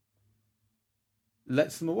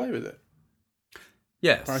lets them away with it.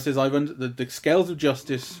 Yes. Poirot says, the scales of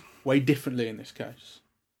justice weigh differently in this case.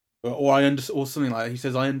 Or something like that. He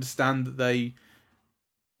says, I understand that they...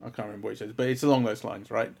 I can't remember what he says, but it's along those lines,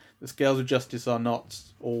 right? The scales of justice are not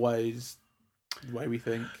always the way we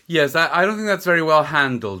think. Yes, I don't think that's very well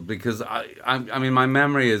handled, because I mean, my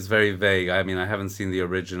memory is very vague. I mean, I haven't seen the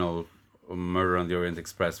original Murder on the Orient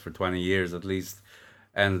Express for 20 years at least.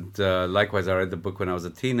 And likewise, I read the book when I was a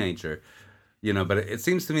teenager. But it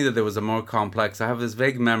seems to me that there was a more complex... I have this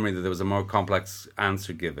vague memory that there was a more complex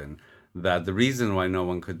answer given. That the reason why no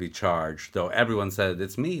one could be charged, though everyone said,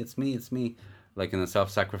 it's me, like in a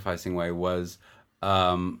self-sacrificing way, was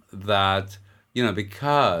that,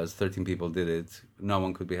 because 13 people did it, no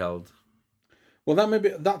one could be held. Well,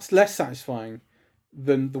 that's less satisfying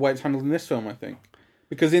than the way it's handled in this film, I think.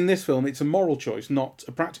 Because in this film, it's a moral choice, not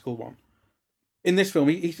a practical one. In this film,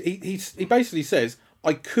 he basically says,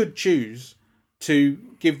 I could choose to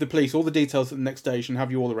give the police all the details at the next station and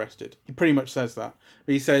have you all arrested. He pretty much says that.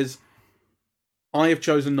 But he says, I have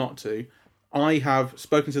chosen not to. I have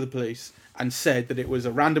spoken to the police and said that it was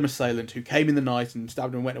a random assailant who came in the night and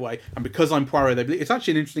stabbed him and went away. And because I'm Poirot, they believe... It's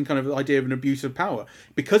actually an interesting kind of idea of an abuse of power.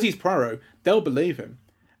 Because he's Poirot, they'll believe him.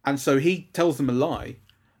 And so he tells them a lie,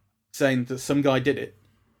 saying that some guy did it,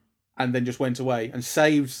 and then just went away, and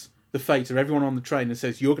saves the fate of everyone on the train, and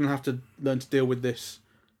says, you're going to have to learn to deal with this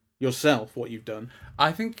yourself, what you've done.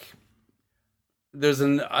 I think there's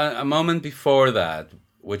a moment before that,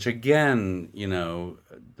 which again,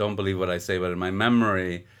 don't believe what I say, but in my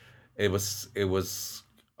memory, it was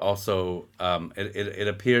also, it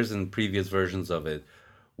appears in previous versions of it,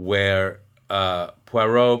 where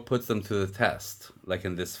Poirot puts them to the test, like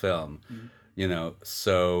in this film,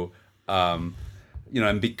 so... and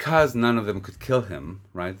because none of them could kill him,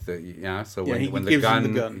 right? So when the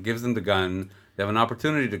gun gives them the gun, they have an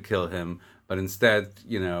opportunity to kill him, but instead,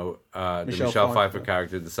 the Michelle Pfeiffer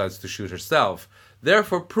character decides to shoot herself,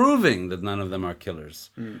 therefore proving that none of them are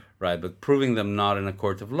killers, right? But proving them not in a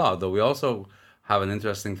court of law. Though we also have an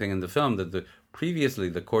interesting thing in the film that previously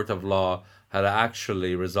the court of law had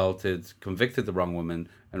actually convicted the wrong woman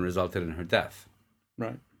and resulted in her death.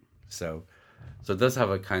 Right. So it does have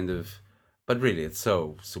a kind of... But really, it's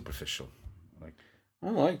so superficial. I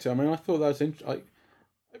liked it. I mean, I thought that was interesting.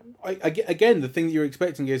 Again, the thing that you're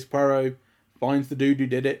expecting is Poirot finds the dude who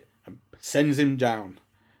did it and sends him down,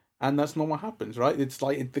 and that's not what happens, right? It's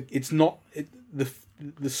like the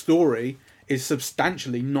story is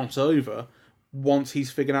substantially not over once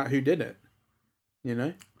he's figured out who did it.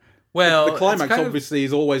 Well, the climax obviously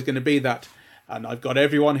is always going to be that. And I've got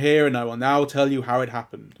everyone here, and I will now tell you how it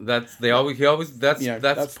happened. That's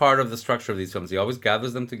part of the structure of these films. He always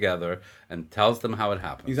gathers them together and tells them how it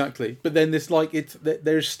happened. Exactly. But then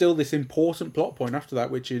there's still this important plot point after that,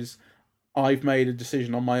 which is I've made a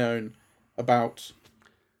decision on my own about.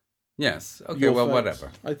 Yes. Okay. Well, fate. Whatever.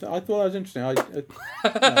 I thought that was interesting.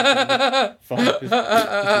 Fine.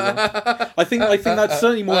 I think that's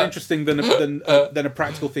certainly more interesting than a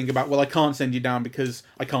practical thing about. Well, I can't send you down because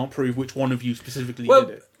I can't prove which one of you specifically did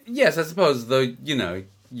it. Yes, I suppose. Though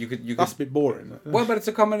you could. That's a bit boring. Well, but it's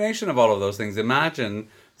a combination of all of those things. Imagine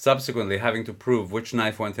subsequently having to prove which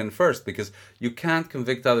knife went in first, because you can't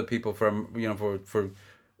convict other people for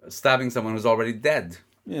stabbing someone who's already dead.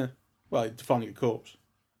 Yeah. Well, finding a corpse.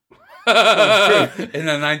 In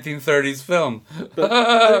a 1930s film. But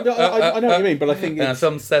I know what you mean, but I think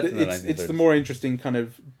it's the more interesting kind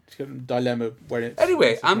of dilemma where it's...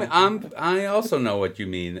 Anyway, I also know what you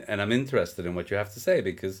mean, and I'm interested in what you have to say,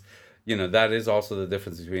 because that is also the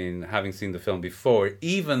difference between having seen the film before,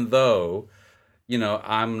 even though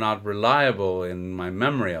I'm not reliable in my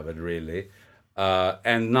memory of it really, but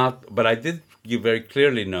I did very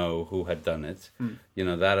clearly know who had done it.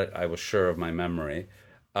 That I was sure of my memory.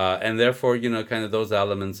 And therefore, kind of those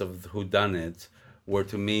elements of who done it were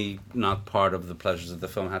to me not part of the pleasures that the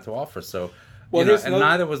film had to offer. So,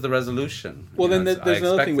 neither was the resolution. Well, then there's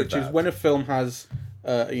another thing, which is when a film has,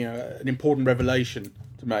 an important revelation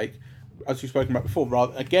to make, as we've spoken about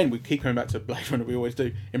before. Again, we keep coming back to Blade Runner. We always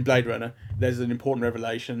do. In Blade Runner, there's an important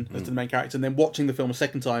revelation as to the main character, and then watching the film a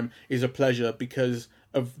second time is a pleasure because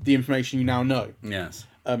of the information you now know. Yes.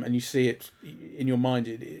 And you see it in your mind.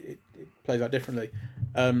 It plays out differently.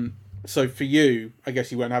 So for you, I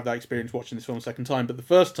guess you won't have that experience watching this film a second time. But the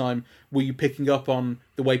first time, were you picking up on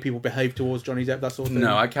the way people behave towards Johnny Depp, that sort of thing?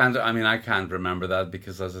 No, I can't. I mean, I can't remember that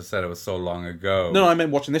because, as I said, it was so long ago. No, I meant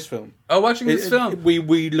watching this film. Oh, watching this film.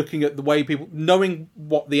 We looking at the way people, knowing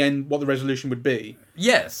what the resolution would be.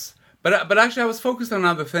 Yes, but actually, I was focused on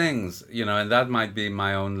other things, and that might be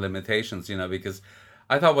my own limitations, because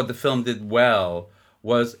I thought what the film did well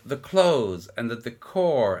was the clothes and the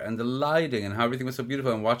decor and the lighting and how everything was so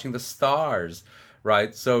beautiful and watching the stars,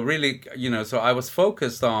 right? So really, so I was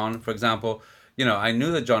focused on, for example, I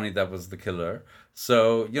knew that Johnny Depp was the killer.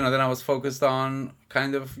 So, then I was focused on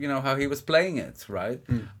kind of, how he was playing it, right?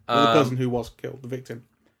 Well, the person who was killed, the victim.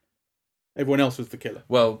 Everyone else was the killer.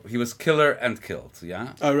 Well, he was killer and killed,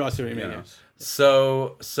 yeah? Oh, right, I see what you mean, yes.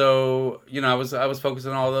 So, I was focused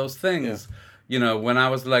on all those things. Yeah. When I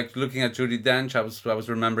was like looking at Judi Dench, I was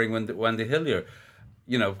remembering Wendy Hillier,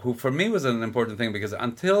 who for me was an important thing because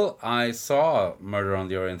until I saw Murder on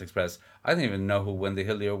the Orient Express, I didn't even know who Wendy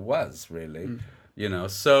Hillier was really.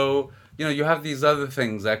 So you have these other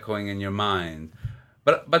things echoing in your mind,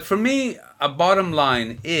 but for me, a bottom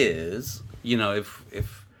line is if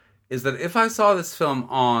I saw this film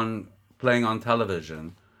playing on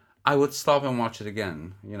television, I would stop and watch it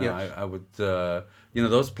again. Yes. I would,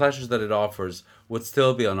 those pleasures that it offers would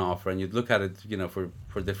still be on offer, and you'd look at it,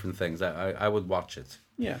 for different things. I would watch it.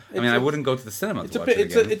 Yeah, I wouldn't go to the cinema to watch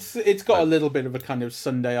it again. It's got a little bit of a kind of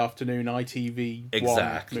Sunday afternoon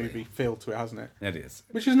ITV movie feel to it, hasn't it? It is,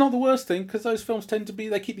 which is not the worst thing because those films tend to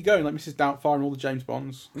they keep you going, like Mrs. Doubtfire and all the James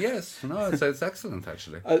Bonds. Yes, no, it's excellent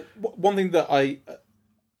actually. One thing that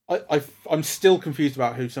I'm still confused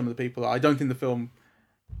about who some of the people are. I don't think the film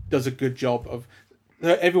does a good job of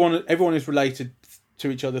everyone is related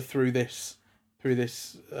to each other through this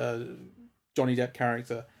Johnny Depp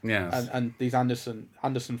character, yes, and these Anderson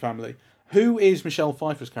family. Who is Michelle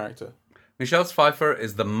Pfeiffer's character? Michelle Pfeiffer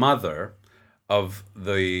is the mother of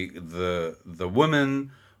the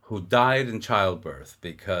woman who died in childbirth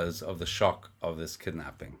because of the shock of this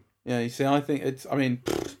kidnapping. Yeah, you see, I think it's. I mean,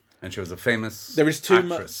 and she was a famous. There is too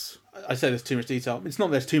actress. much. I say there's too much detail. It's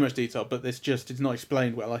not there's too much detail, but it's not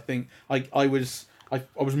explained well. I think I was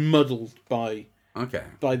muddled by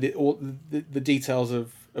the details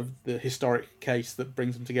of the historic case that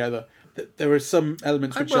brings them together. There are some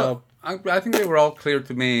elements which are. I think they were all clear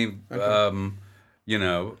to me. Okay.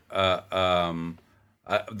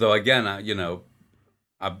 Though again,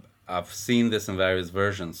 I've seen this in various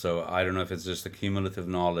versions, so I don't know if it's just a cumulative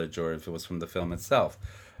knowledge or if it was from the film itself.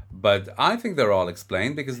 But I think they're all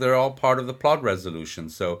explained because they're all part of the plot resolution.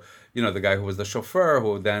 So, the guy who was the chauffeur,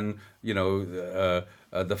 who then, the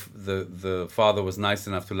father was nice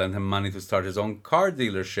enough to lend him money to start his own car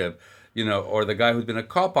dealership, or the guy who'd been a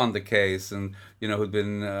cop on the case and, who'd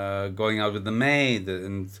been going out with the maid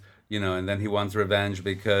and then he wants revenge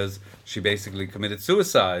because she basically committed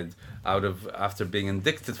suicide after being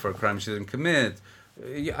indicted for a crime she didn't commit.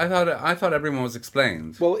 I thought everyone was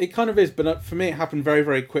explained. Well, it kind of is, but for me, it happened very,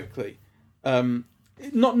 very quickly. Not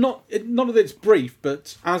that it's brief,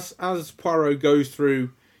 but as Poirot goes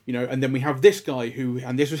through, and then we have this guy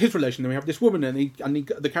and this was his relation. Then we have this woman, and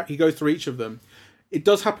he goes through each of them. It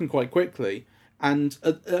does happen quite quickly, and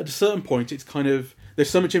at a certain point, it's kind of there's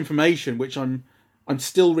so much information which I'm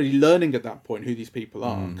still really learning at that point who these people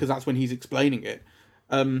are because that's when he's explaining it.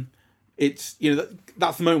 It's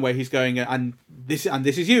that's the moment where he's going and this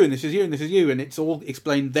is you and this is you and this is you and it's all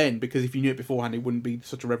explained then because if you knew it beforehand it wouldn't be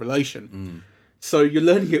such a revelation. So you're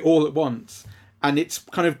learning it all at once and it's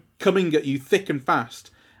kind of coming at you thick and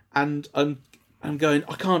fast and I'm going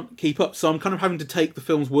I can't keep up, so I'm kind of having to take the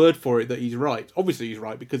film's word for it that he's right. Obviously he's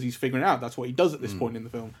right because he's figuring it out, that's what he does at this point in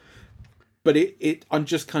the film, but I'm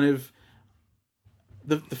just kind of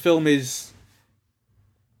the film's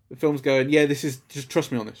going, yeah, this is just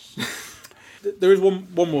trust me on this. There is one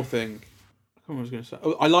more thing. I can't remember what I was going to say.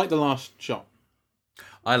 Oh, I like the last shot.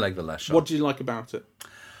 I like the last shot. What did you like about it?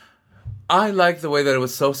 I like the way that it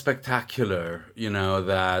was so spectacular,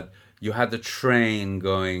 that you had the train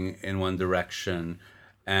going in one direction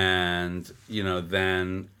and,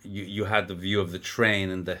 then you had the view of the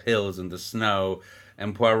train and the hills and the snow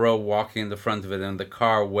and Poirot walking in the front of it and the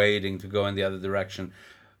car waiting to go in the other direction.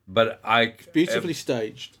 But beautifully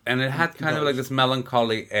staged, and it had kind of like this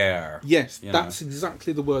melancholy air. Yes, that's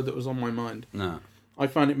exactly the word that was on my mind. No, I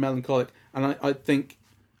found it melancholic, and I think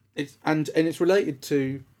it's and it's related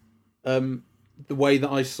to the way that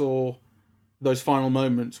I saw those final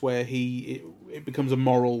moments where it becomes a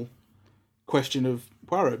moral question of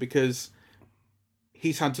Poirot because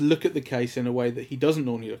he's had to look at the case in a way that he doesn't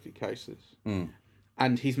normally look at cases,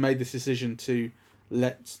 and he's made this decision to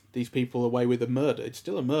let these people away with a murder. It's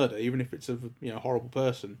still a murder, even if it's of a horrible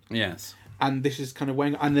person. Yes. And this is kind of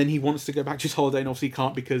weighing, and then he wants to go back to his holiday, and obviously he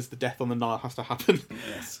can't because the death on the Nile has to happen.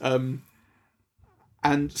 Yes.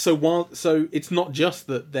 And so it's not just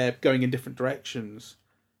that they're going in different directions,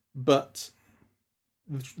 but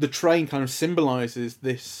the train kind of symbolises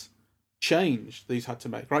this change that he's had to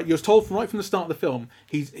make. Right, you're told right from the start of the film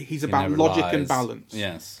he's about logic and balance.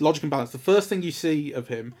 Yes, logic and balance. The first thing you see of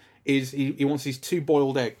him is he wants these 2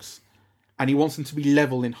 boiled eggs, and he wants them to be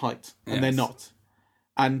level in height, and they're not.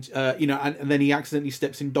 And and then he accidentally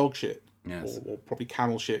steps in dog shit, or probably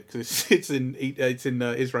camel shit, because it's in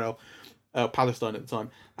Israel. Palestine at the time,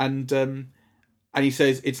 and he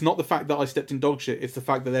says it's not the fact that I stepped in dog shit, it's the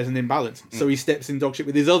fact that there's an imbalance. So he steps in dog shit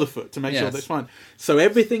with his other foot to make sure that's fine. So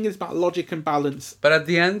everything is about logic and balance. But at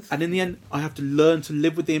the end, and in the end, I have to learn to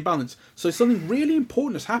live with the imbalance. So something really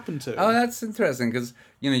important has happened to him. Oh, that's interesting, because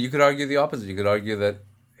you could argue the opposite. You could argue that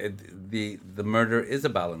the murder is a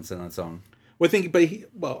balance in its own. Well,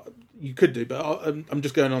 you could do, but I'm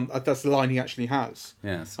just going on. That's the line he actually has.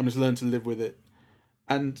 Yes, I'm just learning to live with it,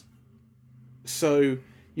 and. So,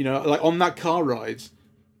 like on that car ride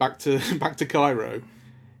back to Cairo,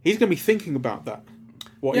 he's going to be thinking about that,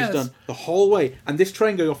 what he's done the whole way. And this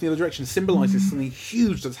train going off in the other direction symbolises something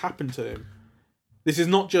huge that's happened to him. This is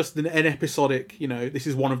not just an episodic, this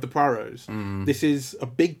is one of the Poirots. This is a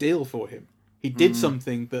big deal for him. He did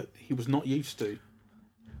something that he was not used to.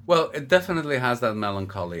 Well, it definitely has that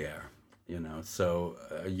melancholy air, so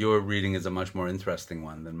your reading is a much more interesting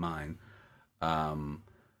one than mine.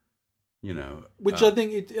 Which I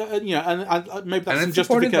think and maybe that's some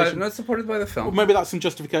justification. It's supported by the film. Or maybe that's some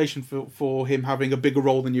justification for him having a bigger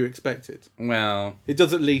role than you expected. Well, it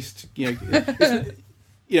does at least,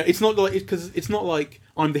 it's not like because it's not like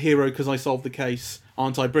I'm the hero because I solved the case.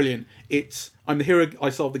 Aren't I brilliant? It's I'm the hero.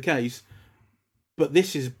 I solved the case, but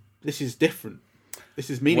this is different.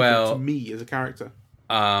 This is meaningful to me as a character.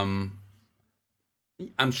 I'm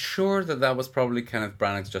sure that was probably Kenneth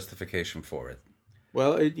Branagh's justification for it.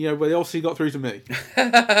 Well, they obviously got through to me.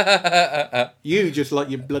 You just like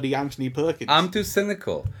your bloody Anthony Perkins. I'm too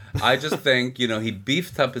cynical. I just think, he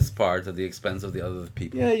beefed up his part at the expense of the other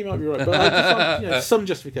people. Yeah, you might be right. But I just like, some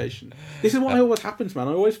justification. This is what always happens, man.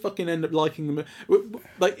 I always fucking end up liking the movie.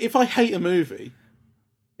 Like, if I hate a movie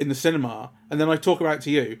in the cinema, and then I talk about it to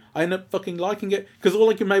you, I end up fucking liking it, because all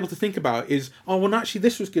I can be able to think about is, oh, well, actually,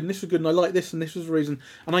 this was good, and this was good, and I like this, and this was the reason.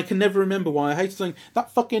 And I can never remember why I hated something. That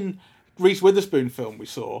fucking Reese Witherspoon film we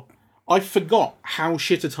saw, I forgot how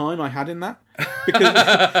shit a time I had in that, because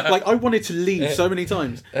I wanted to leave so many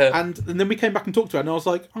times, and then we came back and talked about it, and I was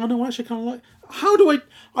like, oh no, actually, kind of like, how do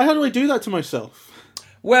I do that to myself?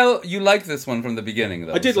 Well, you liked this one from the beginning,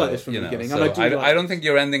 though. I did like this from the beginning, so and I don't think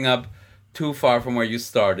you're ending up too far from where you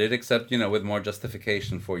started, except with more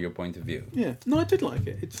justification for your point of view. Yeah, no, I did like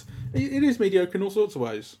it. It is mediocre in all sorts of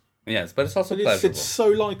ways. Yes, but it's also pleasurable. It's so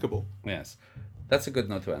likable. Yes, that's a good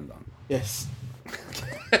note to end on. Yes.